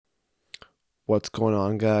What's going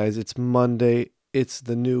on, guys? It's Monday. It's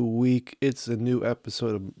the new week. It's a new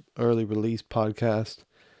episode of Early Release Podcast.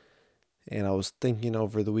 And I was thinking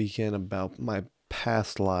over the weekend about my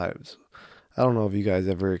past lives. I don't know if you guys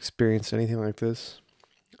ever experienced anything like this.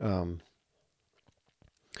 Um,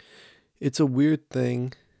 it's a weird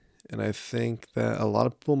thing, and I think that a lot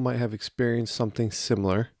of people might have experienced something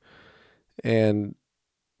similar, and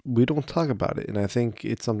we don't talk about it. And I think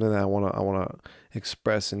it's something that I wanna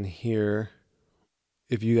express and hear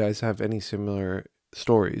if you guys have any similar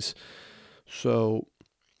stories. So,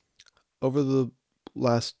 over the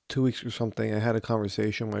last 2 weeks or something, I had a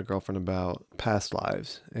conversation with my girlfriend about past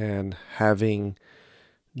lives and having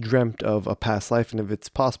dreamt of a past life and if it's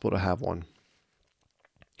possible to have one.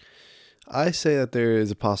 I say that there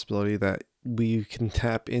is a possibility that we can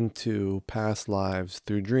tap into past lives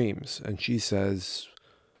through dreams, and she says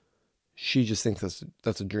she just thinks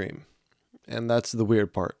that's a dream. And that's the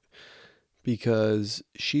weird part because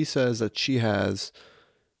she says that she has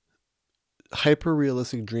hyper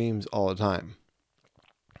realistic dreams all the time.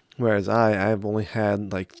 Whereas I've only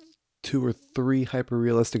had like two or three hyper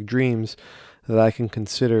realistic dreams that I can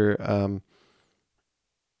consider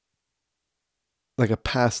like a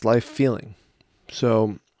past life feeling.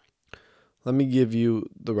 So let me give you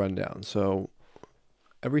the rundown. So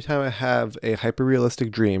every time I have a hyper realistic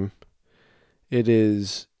dream, it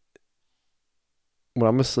is when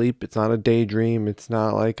I'm asleep. It's not a daydream. It's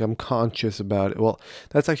not like I'm conscious about it. Well,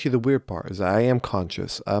 that's actually the weird part is I am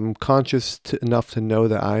conscious. I'm conscious enough to know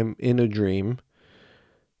that I'm in a dream,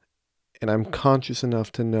 and I'm conscious enough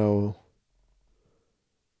to know,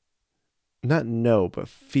 not know, but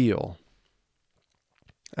feel.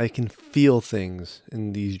 I can feel things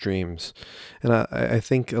in these dreams. And I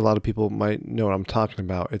think a lot of people might know what I'm talking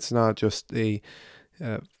about. It's not just a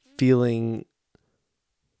feeling.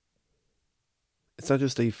 It's not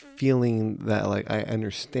just a feeling that like I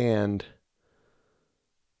understand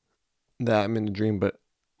that I'm in a dream, but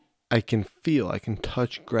I can feel, I can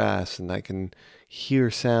touch grass and I can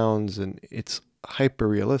hear sounds, and it's hyper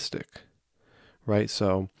realistic, right?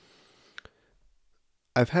 So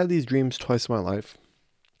I've had these dreams twice in my life.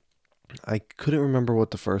 I couldn't remember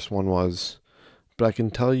what the first one was, but I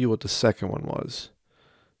can tell you what the second one was.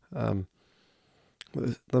 Um,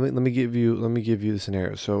 let me give you the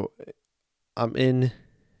scenario. So I'm in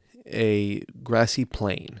a grassy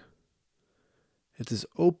plain. It's this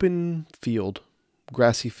open field,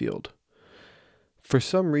 grassy field. For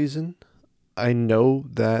some reason, I know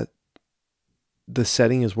that the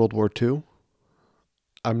setting is World War II.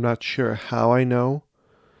 I'm not sure how I know,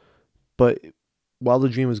 but while the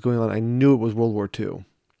dream was going on, I knew it was World War II.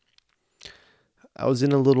 I was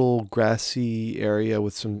in a little grassy area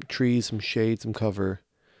with some trees, some shade, some cover,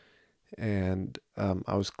 and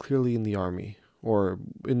I was clearly in the army or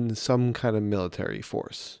in some kind of military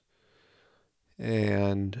force.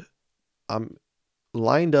 And I'm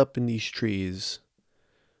lined up in these trees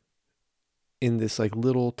in this like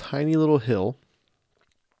little tiny little hill.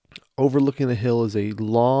 Overlooking the hill is a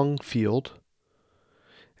long field,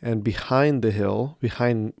 and behind the hill,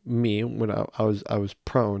 behind me, when I was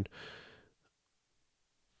prone,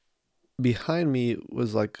 behind me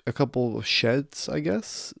was like a couple of sheds, I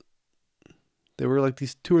guess. There were like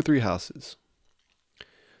these two or three houses.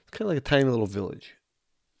 It's kind of like a tiny little village.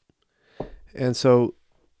 And so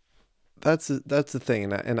that's the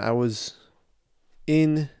thing. And I was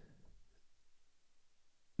in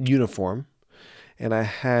uniform, and I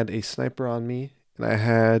had a sniper on me, and I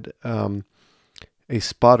had a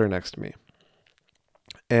spotter next to me.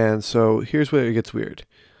 And so here's where it gets weird.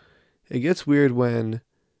 It gets weird when,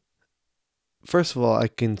 first of all, I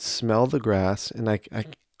can smell the grass, and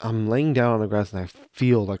I'm laying down on the grass, and I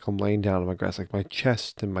feel like I'm laying down on my grass. Like my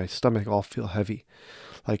chest and my stomach all feel heavy.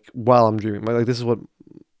 Like while I'm dreaming. Like this is what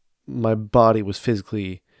my body was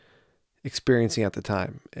physically experiencing at the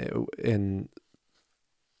time. And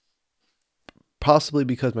possibly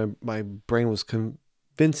because my brain was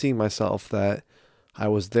convincing myself that I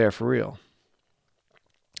was there for real.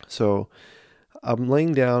 So I'm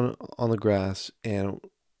laying down on the grass, and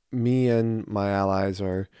me and my allies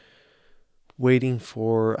are waiting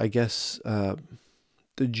for, I guess,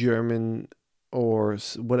 the German or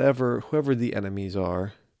whoever the enemies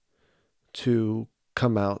are, to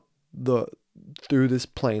come out the through this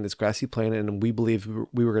plain, this grassy plain, and we believe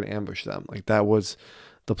we were going to ambush them. Like that was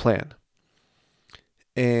the plan.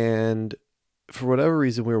 And for whatever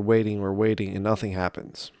reason, we're waiting, and nothing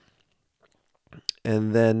happens.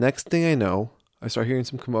 And then next thing I know, I start hearing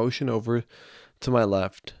some commotion over to my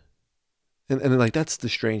left. And like that's the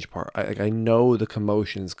strange part. I know the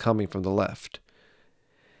commotion is coming from the left.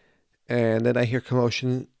 And then I hear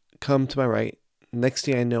commotion come to my right, Next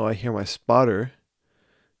thing I know, I hear my spotter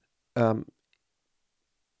um,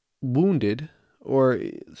 wounded, or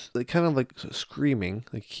like kind of like screaming,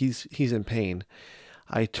 like he's in pain.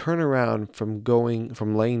 I turn around from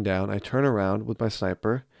laying down. I turn around with my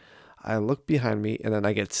sniper. I look behind me, and then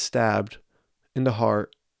I get stabbed in the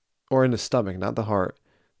heart, or in the stomach, not the heart,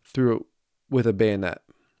 through with a bayonet.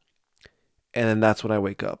 And then that's when I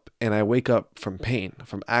wake up. And I wake up from pain,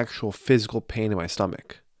 from actual physical pain in my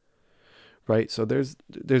stomach. Right? So there's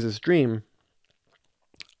this dream.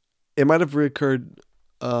 It might have reoccurred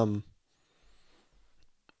um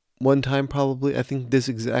one time probably. I think this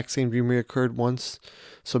exact same dream reoccurred once.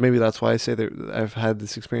 So maybe that's why I say that I've had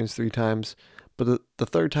this experience 3 times. But the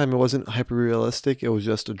third time it wasn't hyper realistic, it was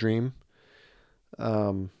just a dream.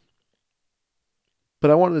 Um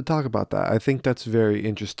but I wanted to talk about that. I think that's very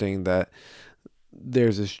interesting that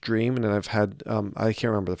there's this dream, and then I've had I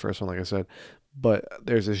can't remember the first one, like I said, but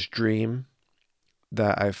there's this dream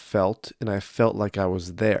that I felt, and I felt like I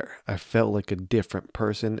was there. I felt like a different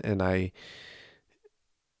person, and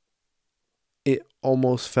it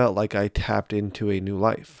almost felt like I tapped into a new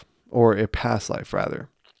life, or a past life rather.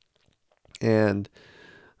 And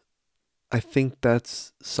I think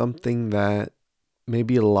that's something that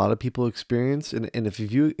maybe a lot of people experience, and if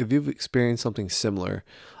you've experienced something similar,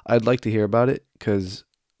 I'd like to hear about it, because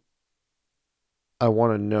I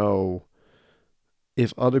want to know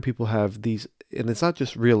if other people have these, and it's not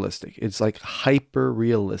just realistic, it's like hyper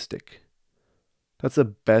realistic. That's the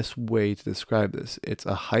best way to describe this. It's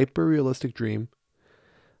a hyper realistic dream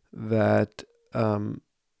that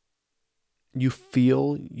you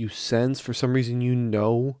feel, you sense, for some reason you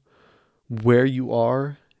know where you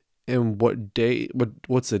are and what day,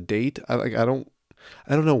 what's the date. I don't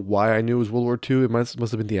know why I knew it was World War II. It must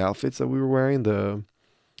have been the outfits that we were wearing, the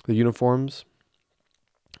uniforms,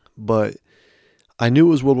 but I knew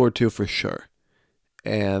it was World War II for sure.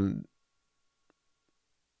 And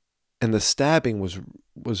the stabbing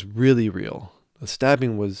was really real. The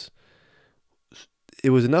stabbing was,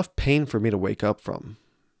 it was enough pain for me to wake up from.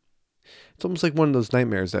 It's almost like one of those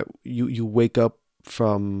nightmares that you wake up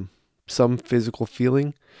from some physical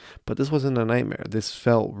feeling, but this wasn't a nightmare. This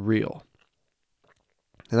felt real.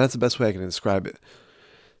 And that's the best way I can describe it.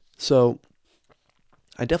 So,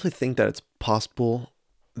 I definitely think that it's possible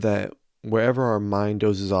that wherever our mind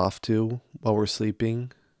dozes off to while we're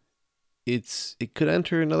sleeping, it could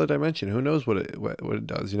enter another dimension. Who knows what it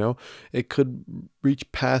does, you know? It could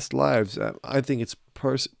reach past lives. I think it's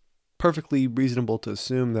perfectly reasonable to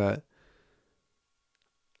assume that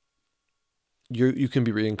you can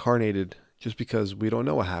be reincarnated, just because we don't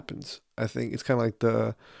know what happens. I think it's kind of like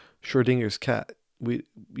the Schrodinger's cat. We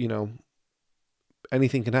you know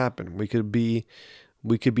anything can happen. We could be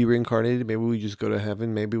reincarnated. Maybe we just go to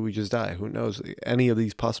heaven. Maybe we just die. Who knows? Any of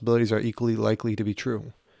these possibilities are equally likely to be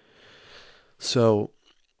true. So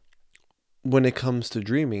when it comes to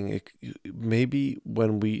dreaming, maybe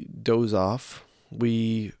when we doze off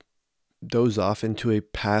into a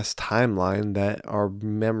past timeline that our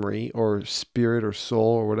memory or spirit or soul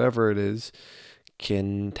or whatever it is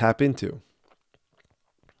can tap into.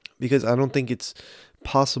 Because I don't think it's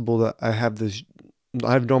possible that I have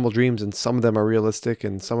normal dreams, and some of them are realistic,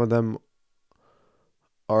 and some of them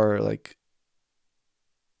are like,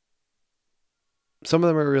 some of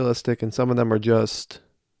them are realistic, and some of them are just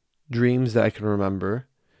dreams that I can remember.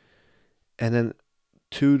 And then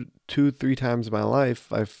three times in my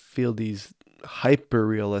life, I feel these hyper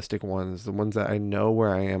realistic ones, the ones that I know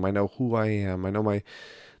where I am, I know who I am, I know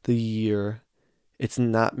the year. It's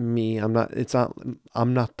not me. I'm not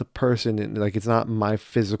the person like, it's not my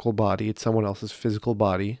physical body, it's someone else's physical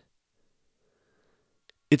body.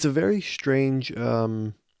 It's a very strange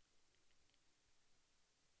it's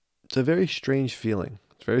a very strange feeling.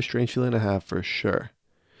 It's a very strange feeling to have, for sure.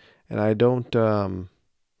 And I don't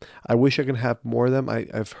I wish I could have more of them.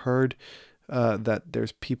 I've heard that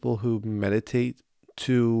there's people who meditate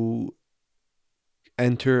to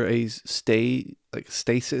enter a state like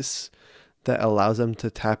stasis that allows them to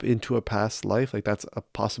tap into a past life. Like, that's a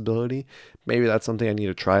possibility. Maybe that's something I need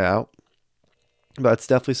to try out. But that's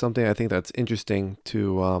definitely something I think that's interesting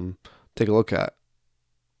to take a look at.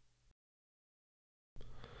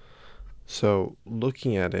 So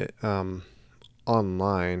looking at it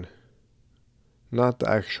online, not the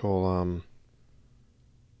actual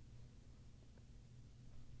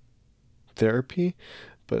therapy,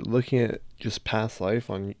 but looking at just past life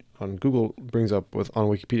on Google brings up with on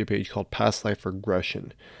Wikipedia page called past life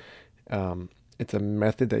regression. It's a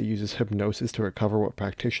method that uses hypnosis to recover what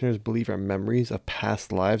practitioners believe are memories of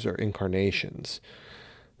past lives or incarnations.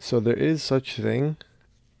 So there is such thing.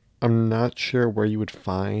 I'm not sure where you would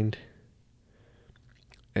find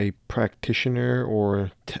a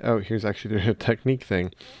practitioner here's actually their technique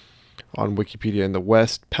thing on Wikipedia. In the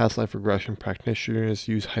West, past life regression practitioners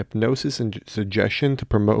use hypnosis and suggestion to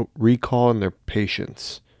promote recall in their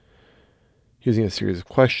patients, using a series of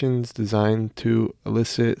questions designed to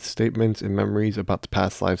elicit statements and memories about the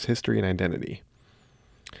past life's history and identity.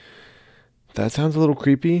 That sounds a little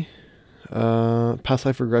creepy. Past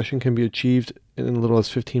life regression can be achieved in as little as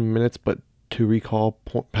 15 minutes, but to recall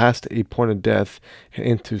past a point of death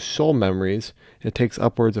into soul memories, it takes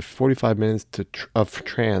upwards of 45 minutes of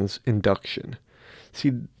trance induction.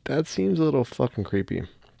 See, that seems a little fucking creepy.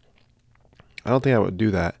 I don't think I would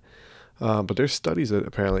do that. But there's studies that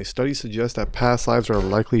apparently suggest that past lives are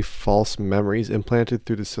likely false memories implanted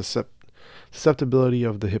through the susceptibility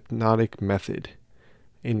of the hypnotic method.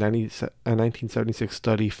 A 1976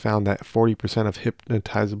 study found that 40% of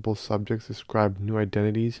hypnotizable subjects described new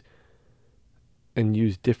identities and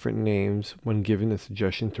used different names when given a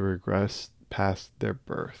suggestion to regress past their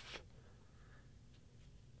birth.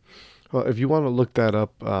 Well, if you want to look that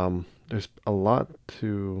up, there's a lot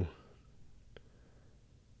to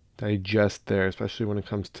digest there, especially when it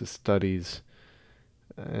comes to studies.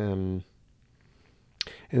 In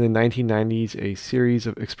the 1990s, a series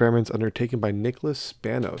of experiments undertaken by Nicholas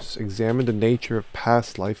Spanos examined the nature of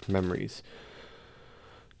past life memories.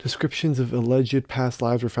 Descriptions of alleged past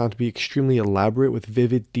lives were found to be extremely elaborate with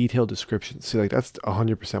vivid, detailed descriptions. See, like, that's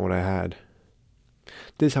 100% what I had.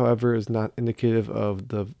 This, however, is not indicative of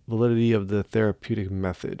the validity of the therapeutic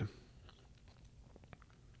method.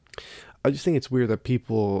 I just think it's weird that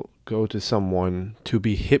people go to someone to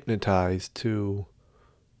be hypnotized to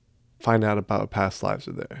find out about a past life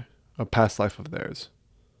of theirs.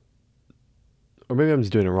 Or maybe I'm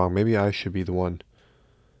just doing it wrong. Maybe I should be the one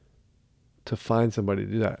to find somebody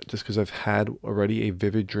to do that, just because I've had already a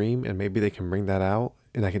vivid dream and maybe they can bring that out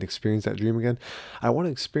and I can experience that dream again. I want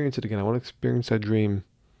to experience it again. I want to experience that dream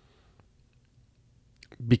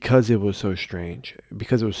because it was so strange,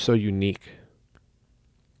 because it was so unique.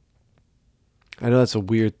 I know that's a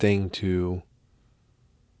weird thing to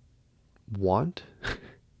want,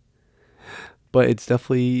 but it's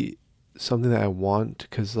definitely something that I want,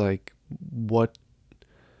 because, like, what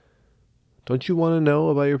don't you want to know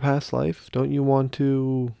about your past life? Don't you want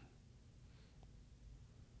to,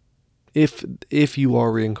 if you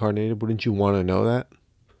are reincarnated, wouldn't you want to know that?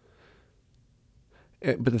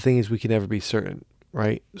 But the thing is, we can never be certain,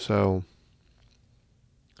 right? So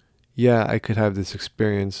yeah, I could have this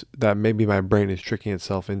experience that maybe my brain is tricking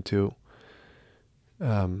itself into.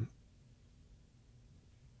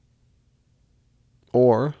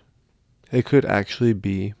 Or it could actually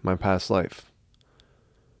be my past life,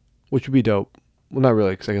 which would be dope. Well, not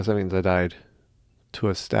really, because I guess that means I died to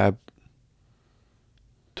a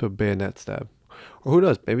bayonet stab. Or who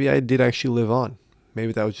knows? Maybe I did actually live on.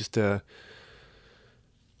 Maybe that was just a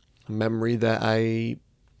memory that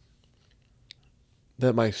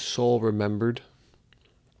my soul remembered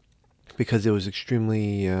because it was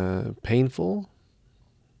extremely painful,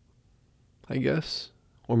 I guess.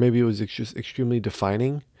 Or maybe it was just extremely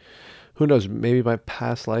defining. Who knows? Maybe my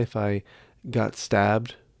past life I got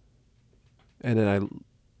stabbed and then I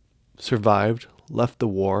survived, left the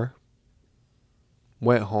war,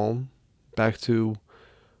 went home, back to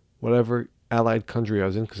whatever allied country I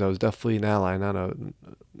was in, because I was definitely an ally, not a,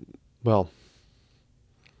 well,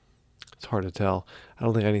 it's hard to tell. I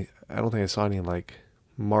don't think I saw any, like,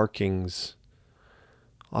 markings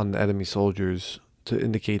on the enemy soldiers to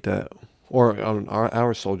indicate that, or on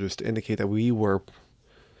our soldiers to indicate that we were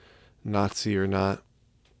Nazi or not.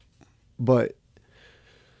 But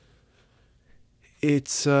it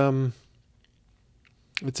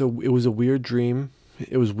was a weird dream.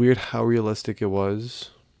 It was weird how realistic it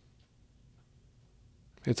was.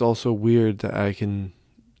 It's also weird that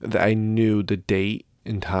I knew the date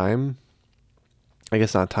and time. I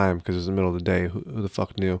guess not time, because it was the middle of the day. Who the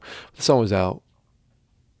fuck knew? The sun was out.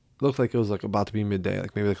 It looked like it was, like, about to be midday,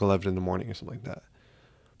 like maybe like 11 in the morning or something like that.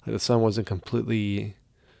 Like the sun wasn't completely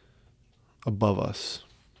above us.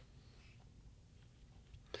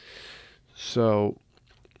 So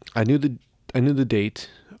I knew the date,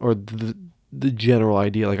 or the general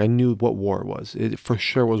idea. Like, I knew what war it was. It for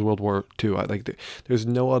sure was World War II. There's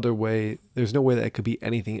no other way. There's no way that it could be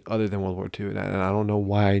anything other than World War II, and I don't know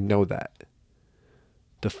why I know that.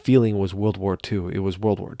 The feeling was World War II. It was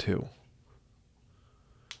World War II.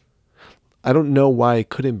 I don't know why it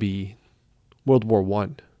couldn't be World War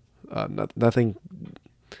One.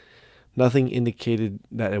 Nothing indicated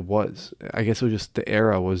that it was. I guess it was just the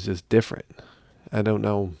era was just different. I don't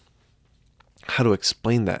know how to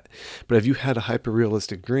explain that. But if you had a hyper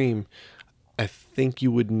realistic dream, I think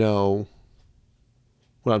you would know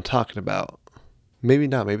what I'm talking about. Maybe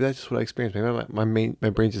not. Maybe that's just what I experienced. Maybe my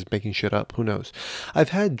brain's just making shit up. Who knows? I've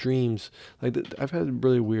had dreams I've had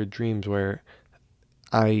really weird dreams where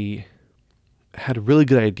I had really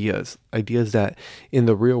good ideas that in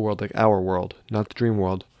the real world, like our world, not the dream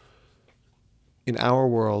world. In our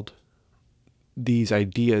world, these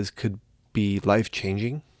ideas could be life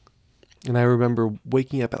changing. And I remember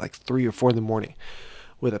waking up at like 3 or 4 in the morning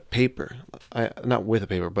with a paper. I not with a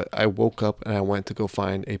paper, but I woke up and I went to go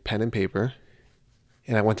find a pen and paper,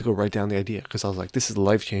 and I went to go write down the idea because I was like, this is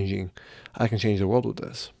life changing. I can change the world with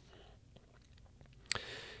this.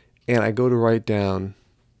 And I go to write down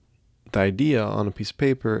the idea on a piece of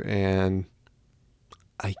paper, and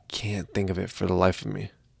I can't think of it for the life of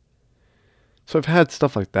me. So I've had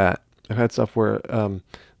stuff like that. I've had stuff where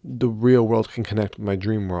the real world can connect with my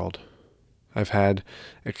dream world. I've had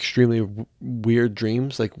extremely weird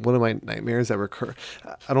dreams. Like one of my nightmares that recur.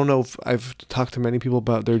 I don't know if I've talked to many people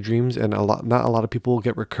about their dreams, and not a lot of people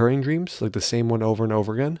get recurring dreams, like the same one over and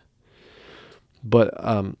over again. But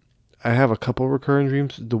I have a couple of recurring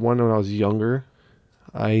dreams. The one when I was younger,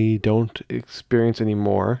 I don't experience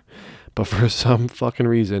anymore. But for some fucking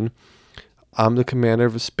reason, I'm the commander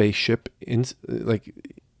of a spaceship in.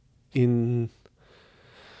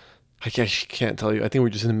 I can't tell you. I think we're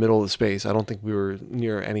just in the middle of space. I don't think we were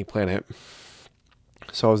near any planet.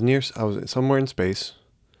 So I was somewhere in space,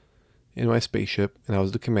 in my spaceship, and I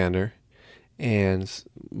was the commander. And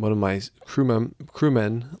one of my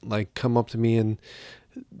crewmen like come up to me and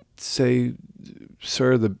say,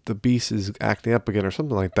 "Sir, the beast is acting up again," or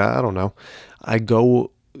something like that. I don't know. I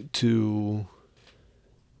go to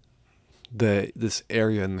this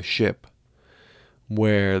area in the ship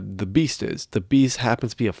where the beast is. The beast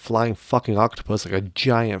happens to be a flying fucking octopus, like a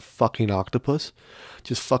giant fucking octopus,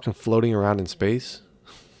 just fucking floating around in space.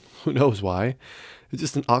 Who knows why? It's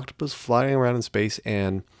just an octopus flying around in space,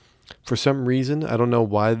 and for some reason, I don't know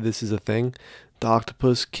why this is a thing, the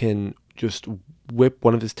octopus can just whip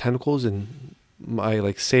one of his tentacles and my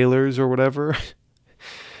like sailors or whatever.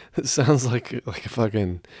 It sounds like a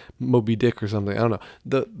fucking Moby Dick or something. I don't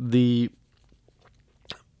know. The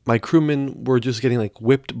my crewmen were just getting like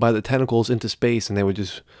whipped by the tentacles into space, and they would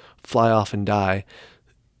just fly off and die.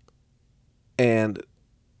 And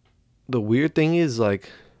the weird thing is, like,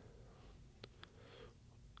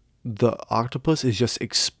 the octopus is just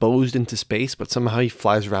exposed into space, but somehow he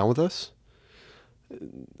flies around with us.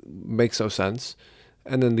 Makes no sense.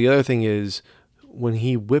 And then the other thing is, when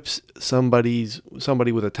he whips somebody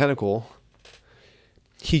with a tentacle,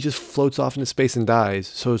 he just floats off into space and dies.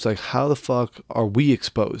 So it's like, how the fuck are we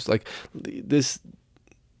exposed? Like, this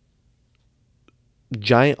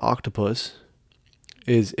giant octopus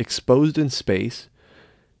is exposed in space,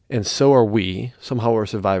 and so are we. Somehow we're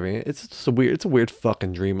surviving it. It's a weird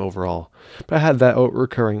fucking dream overall. But I had that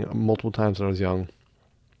recurring multiple times when I was young.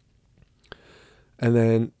 And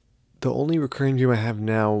then the only recurring dream I have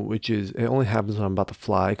now, which is, it only happens when I'm about to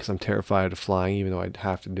fly, because I'm terrified of flying, even though I'd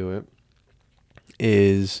have to do it,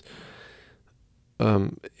 is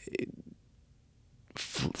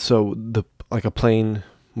so the like a plane,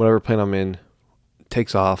 whatever plane I'm in,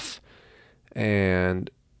 takes off,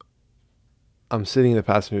 and I'm sitting in the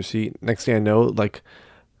passenger seat. Next thing I know, like,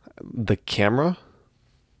 the camera,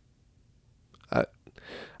 I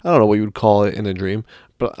don't know what you would call it in a dream,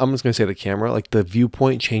 but I'm just gonna say the camera, like, the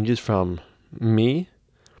viewpoint changes from me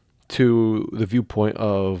to the viewpoint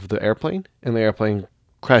of the airplane, and the airplane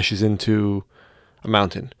crashes into a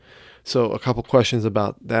mountain. So a couple questions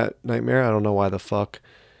about that nightmare. I don't know why the fuck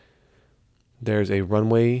there's a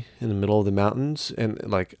runway in the middle of the mountains, and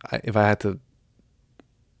like, if I had to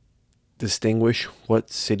distinguish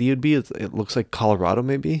what city it'd be, it looks like Colorado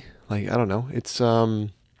maybe. Like, I don't know. It's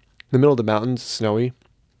the middle of the mountains, snowy,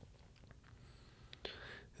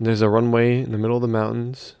 and there's a runway in the middle of the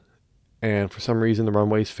mountains, and for some reason the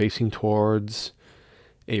runway is facing towards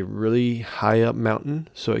a really high up mountain,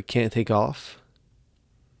 so it can't take off.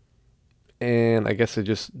 And I guess it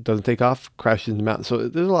just doesn't take off, crashes in the mountain. So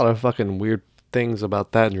there's a lot of fucking weird things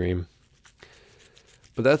about that dream.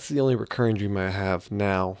 But that's the only recurring dream I have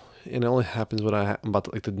now. And it only happens when I'm about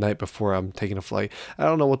to, like, the night before I'm taking a flight. I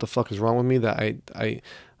don't know what the fuck is wrong with me that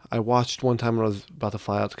I watched one time when I was about to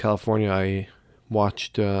fly out to California. I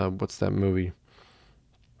watched, what's that movie?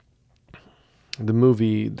 The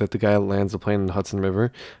movie that the guy lands the plane in the Hudson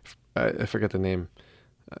River. I forget the name.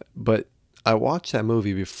 But I watched that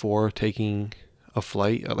movie before taking a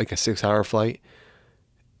flight, like a 6-hour flight,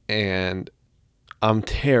 and I'm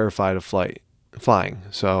terrified of flying.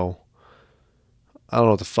 So I don't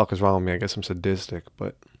know what the fuck is wrong with me. I guess I'm sadistic,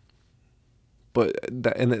 but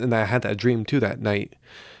that, and I had that dream too that night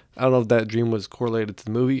I don't know if that dream was correlated to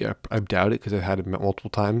the movie. I doubt it because I've had it multiple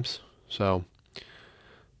times. So,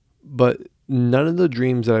 but none of the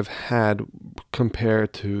dreams that I've had compare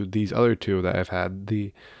to these other two that I've had.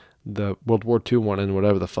 The World War II one and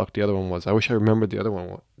whatever the fuck the other one was. I wish I remembered the other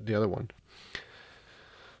one. The other one.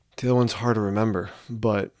 The other one's hard to remember,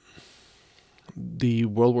 but the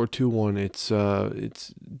World War II one, it's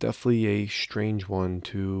definitely a strange one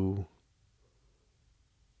to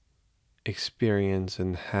experience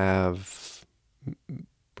and have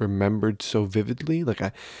remembered so vividly. Like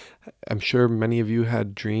I'm sure many of you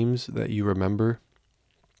had dreams that you remember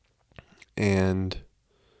and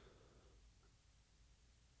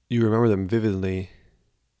you remember them vividly,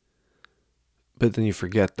 but then you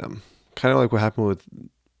forget them. Kind of like what happened with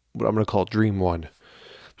what I'm going to call Dream 1.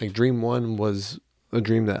 Like Dream 1 was a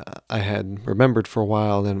dream that I had remembered for a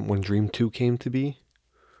while, and when Dream 2 came to be,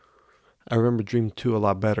 I remember Dream 2 a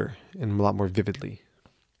lot better and a lot more vividly.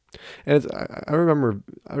 And I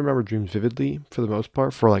remember dreams vividly for the most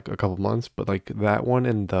part for like a couple months, but like that one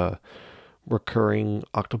and the recurring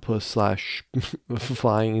octopus slash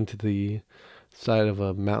flying into the side of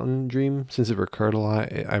a mountain dream, since it recurred a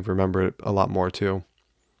lot, I remember it a lot more too.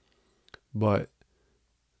 But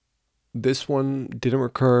this one didn't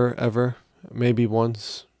recur ever. Maybe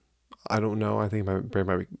once. I don't know. I think my brain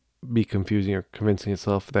might be confusing or convincing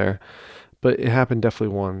itself there. But it happened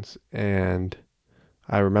definitely once, and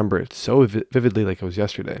I remember it so vividly, like it was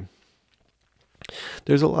yesterday.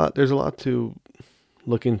 There's a lot. There's a lot to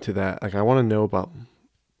look into that. Like I want to know about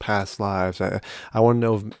past lives. I want to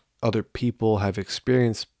know if other people have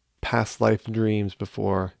experienced past life dreams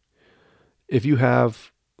before. If you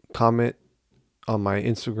have, comment on my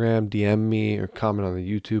Instagram, DM me, or comment on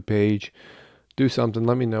the YouTube page. Do something.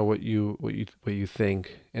 Let me know what you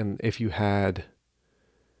think, and if you had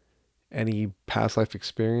any past life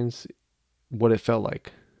experience, what it felt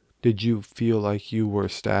like. Did you feel like you were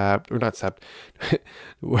stabbed or not stabbed?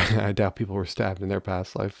 I doubt people were stabbed in their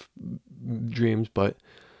past life dreams, but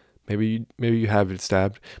maybe you have it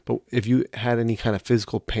stabbed. But if you had any kind of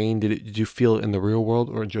physical pain, did you feel it in the real world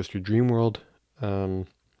or just your dream world? Do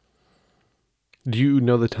you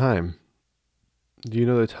know the time? Do you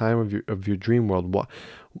know the time of your dream world? What,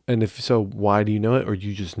 and if so, why do you know it, or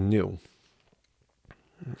you just knew?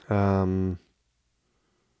 Um,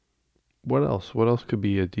 what else? What else could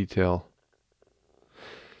be a detail?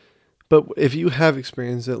 But if you have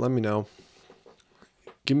experienced it, let me know.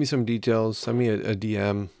 Give me some details. Send me a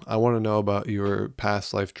DM. I want to know about your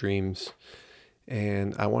past life dreams,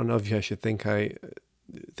 and I want to know if I should think I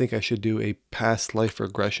should do a past life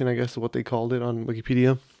regression. I guess is what they called it on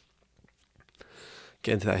Wikipedia.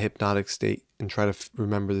 Get into that hypnotic state and try to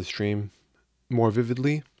remember this dream more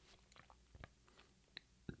vividly.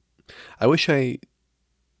 I wish I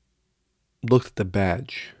looked at the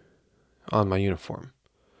badge on my uniform.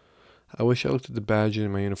 I wish I looked at the badge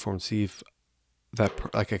in my uniform and see if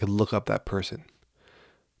like I could look up that person.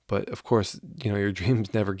 But of course, your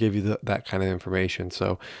dreams never give you that kind of information,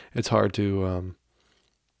 so it's hard to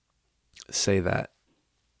say that.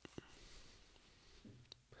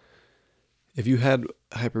 If you had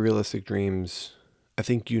hyper-realistic dreams, I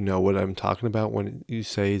think you know what I'm talking about when you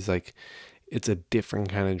say it's a different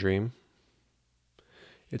kind of dream.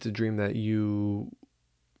 It's a dream that you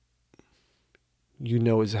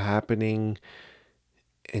know is happening,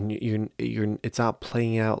 and it's not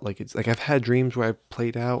playing out like it's like I've had dreams where I've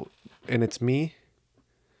played out and it's me.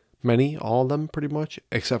 All of them pretty much,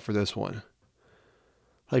 except for this one.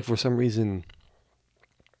 Like for some reason,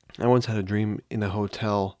 I once had a dream in a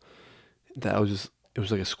hotel that it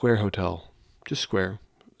was like a square hotel, just square.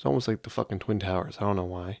 It's almost like the fucking Twin Towers. I don't know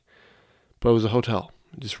why, but it was a hotel,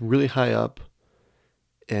 just really high up,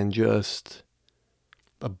 and just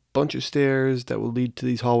a bunch of stairs that would lead to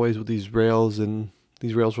these hallways with these rails, and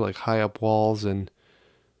these rails were like high up walls and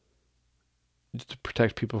just to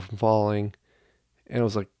protect people from falling. And it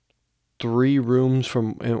was like 3 rooms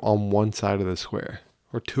on one side of the square,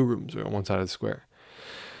 or 2 rooms on one side of the square.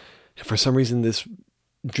 And for some reason, this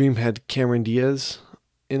dream had Cameron Diaz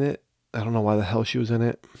in it. I don't know why the hell she was in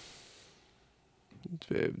it.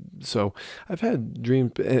 So I've had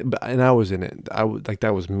dreams, and I was in it. I was like,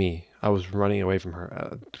 that was me. I was running away from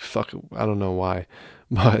her. Fuck, I don't know why,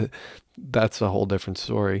 but that's a whole different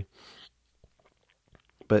story.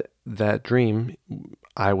 But that dream,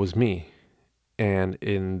 I was me. And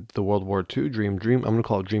in the World War II dream, I'm gonna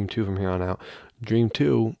call it Dream 2 from here on out. Dream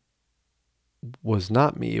 2 was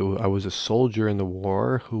not me. I was a soldier in the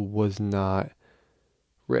war who was not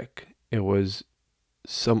Rick. It was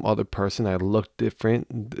some other person. I looked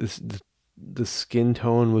different. The skin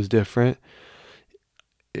tone was different.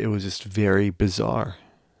 It was just very bizarre.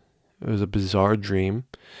 It was a bizarre dream.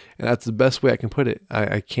 And that's the best way I can put it.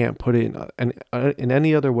 I can't put it in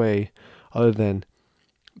any other way other than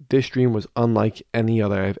this dream was unlike any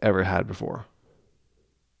other I've ever had before.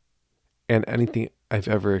 And anything I've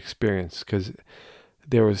ever experienced, because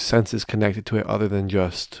there was senses connected to it other than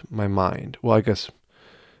just my mind. Well, I guess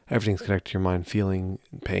everything's connected to your mind, feeling,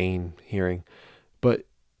 pain, hearing. But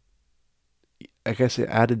I guess it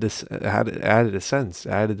added added a sense.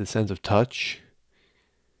 It added the sense of touch.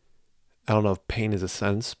 I don't know if pain is a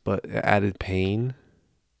sense, but it added pain.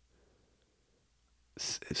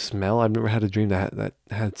 Smell. I've never had a dream that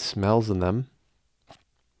had smells in them.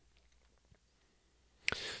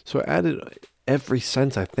 So it added every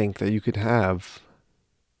sense I think that you could have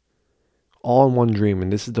all in one dream,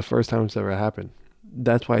 and this is the first time it's ever happened.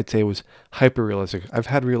 That's why I'd say it was hyper realistic. I've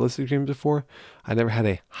had realistic dreams before. I never had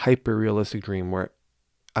a hyper realistic dream where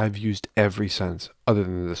I've used every sense other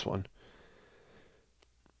than this one.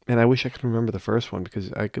 And I wish I could remember the first one,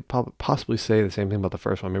 because I could possibly say the same thing about the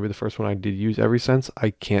first one. Maybe the first one I did use every sense. I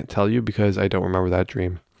can't tell you because I don't remember that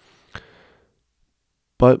dream.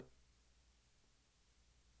 But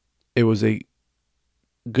it was a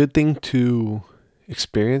good thing to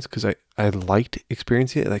experience because I liked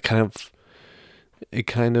experiencing it. It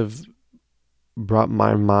kind of brought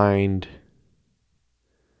my mind,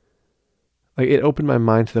 like it opened my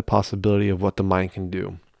mind to the possibility of what the mind can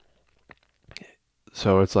do.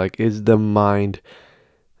 So it's like, is the mind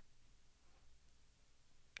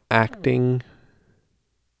acting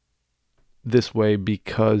this way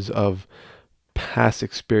because of past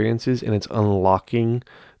experiences and it's unlocking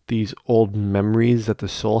these old memories that the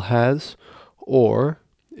soul has? Or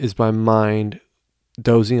is my mind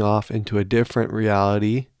dozing off into a different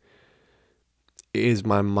reality? Is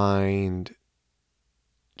my mind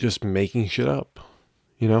just making shit up?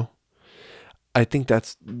 You know? I think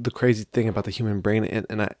that's the crazy thing about the human brain,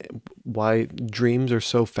 and why dreams are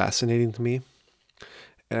so fascinating to me.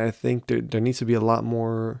 And I think there needs to be a lot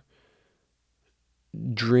more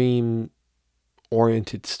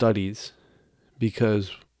dream-oriented studies,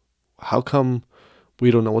 because how come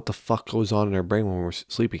we don't know what the fuck goes on in our brain when we're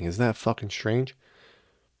sleeping? Isn't that fucking strange?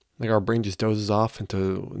 Like our brain just dozes off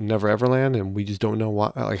into Never Ever Land, and we just don't know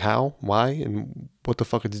why, like how, why, and what the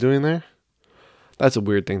fuck it's doing there. That's a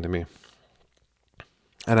weird thing to me.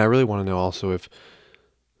 And I really want to know also if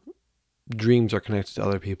dreams are connected to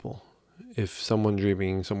other people. If someone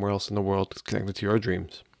dreaming somewhere else in the world is connected to your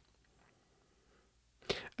dreams.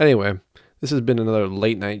 Anyway, this has been another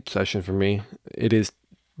late night session for me. It is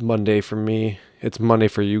Monday for me. It's Monday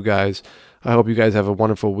for you guys. I hope you guys have a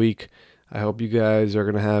wonderful week. I hope you guys are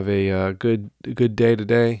going to have a good day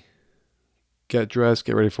today. Get dressed,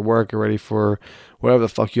 get ready for work, get ready for whatever the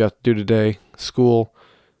fuck you have to do today. School.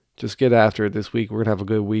 Just get after it this week. We're going to have a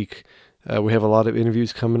good week. We have a lot of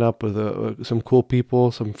interviews coming up with some cool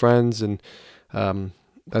people, some friends, and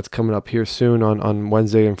that's coming up here soon on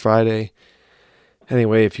Wednesday and Friday.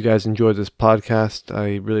 Anyway, if you guys enjoyed this podcast,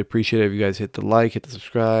 I really appreciate it if you guys hit the like, hit the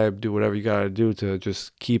subscribe, do whatever you got to do to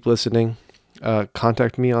just keep listening.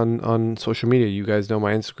 Contact me on social media. You guys know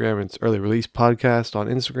my Instagram. It's Early Release Podcast on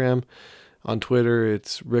Instagram. On Twitter,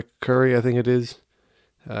 it's Rick Curry, I think it is.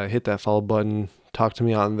 Hit that follow button. Talk to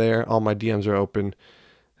me on there. All my DMs are open.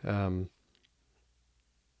 And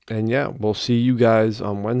yeah, we'll see you guys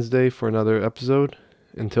on Wednesday for another episode.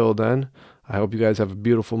 Until then, I hope you guys have a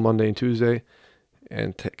beautiful Monday and Tuesday.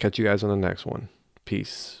 And catch you guys on the next one.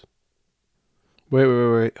 Peace.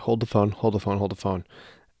 Wait. Hold the phone.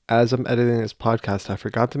 As I'm editing this podcast, I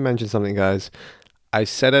forgot to mention something, guys. I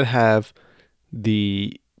said I'd have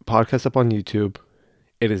the podcast up on YouTube.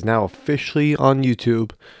 It is now officially on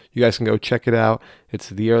YouTube. You guys can go check it out. It's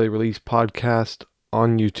the Early Release Podcast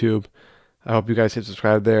on YouTube. I hope you guys hit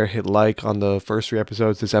subscribe there. Hit like on the first 3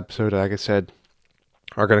 episodes. This episode, like I said,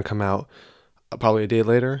 are going to come out probably a day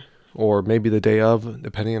later, or maybe the day of,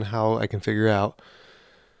 depending on how I can figure out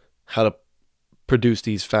how to produce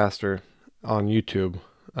these faster on YouTube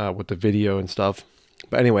with the video and stuff.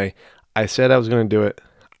 But anyway, I said I was going to do it.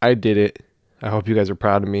 I did it. I hope you guys are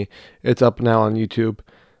proud of me. It's up now on YouTube.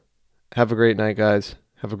 Have a great night, guys.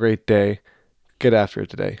 Have a great day. Get after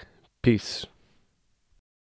it today. Peace.